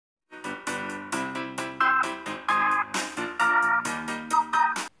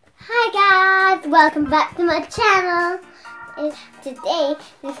welcome back to my channel. Today,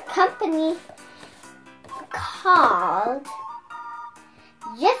 this company called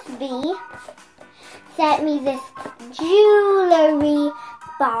JustBe sent me this jewelry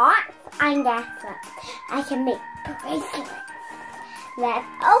box, and guess what? I can make bracelets. Let's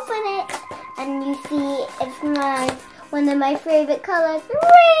open it, and you see it's one of my favorite colors,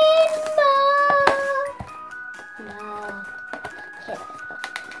 rainbow. No.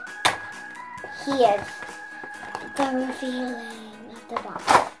 Here's the revealing of the box.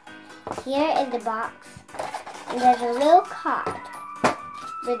 Here is the box, and there's a little card.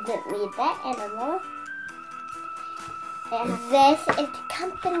 We didn't read that anymore. And this is the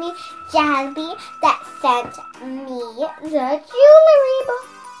company JustBe that sent me the jewelry box.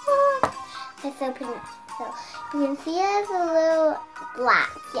 Let's open it. So you can see there's a little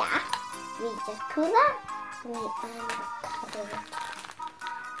black, yeah. We just pull that and we uncover it.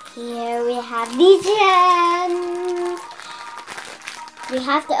 Here we have the gems. We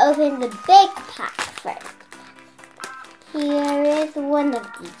have to open the big pack first. Here is one of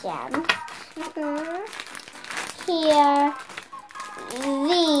the gems. Here,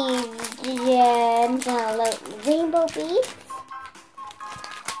 these gems are like rainbow beads.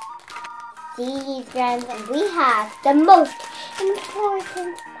 These gems, and we have the most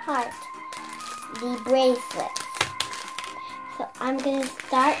important part, the bracelet. So I'm going to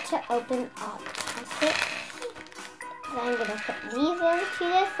start to open all the packets. So I'm going to put these into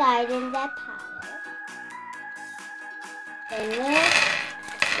the side in that pile. And then,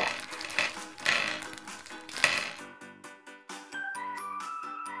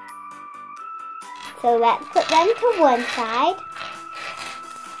 so let's put them to one side.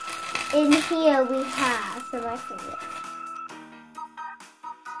 In here we have some of my favorites.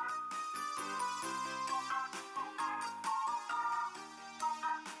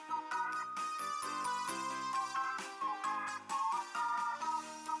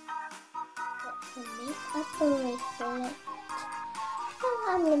 To make a bracelet. So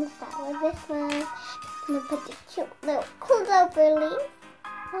I'm going to start with this one. I'm going to put the cute little clover leaf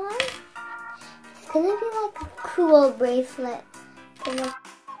on. It's going to be like a cool bracelet.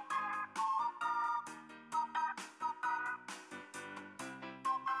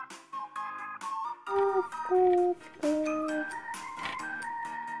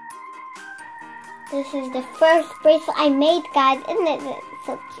 This is the first bracelet I made, guys. Isn't it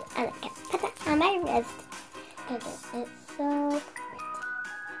so cute? And I can put it on my wrist. It's so pretty.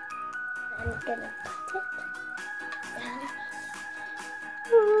 I'm gonna put it down.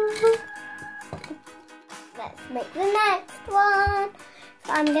 Let's make the next one. So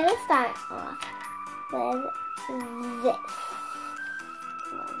I'm gonna start off with this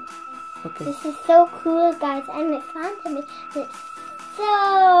one. Okay. This is so cool, guys, and it's fun to me. It's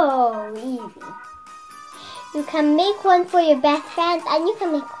so easy. You can make one for your best friend, and you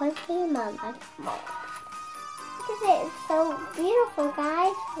can make one for your mom. Look at it, it's so beautiful,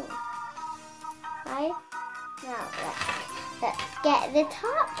 guys. Right? Now let's get the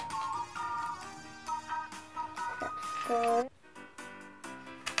top. That's good.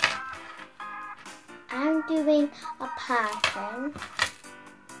 I'm doing a pattern.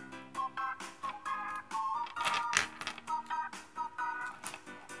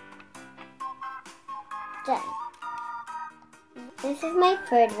 Done. This is my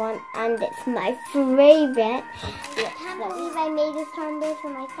third one, and it's my favorite. I can't believe I made this charm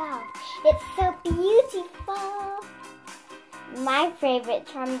bracelet myself. It's so beautiful. My favorite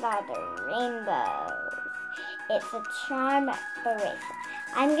charms are the rainbows. It's a charm bracelet.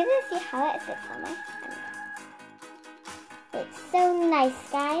 I'm gonna see how it fits on my hand. It's so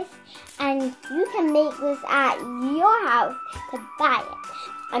nice, guys, and you can make this at your house to buy it.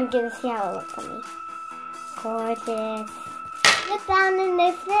 I'm gonna see how it looks on me. Gorgeous. Look down in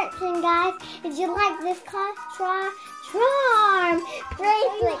the description, guys. If you like this charm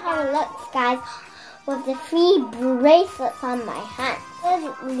bracelet, how it looks, guys, with the 3 bracelets on my hand.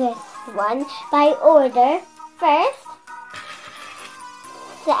 This one by order. First,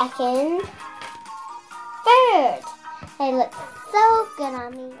 second, third. They look so good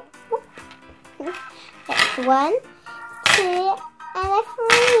on me. That's 1, 2, and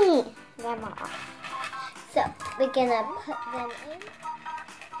 3. Them all. So we're gonna put them in.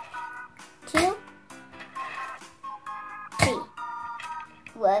 2, 3.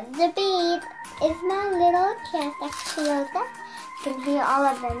 With the beads is my little chest that's closed up. You can hear all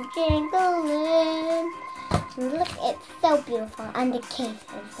of them jingling. Look, it's so beautiful. And the case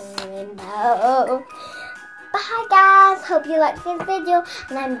is a rainbow. Bye, guys. Hope you liked this video.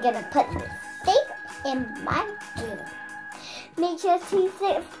 And I'm gonna put this tape in my jewelry. Make sure to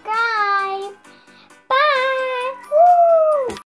subscribe.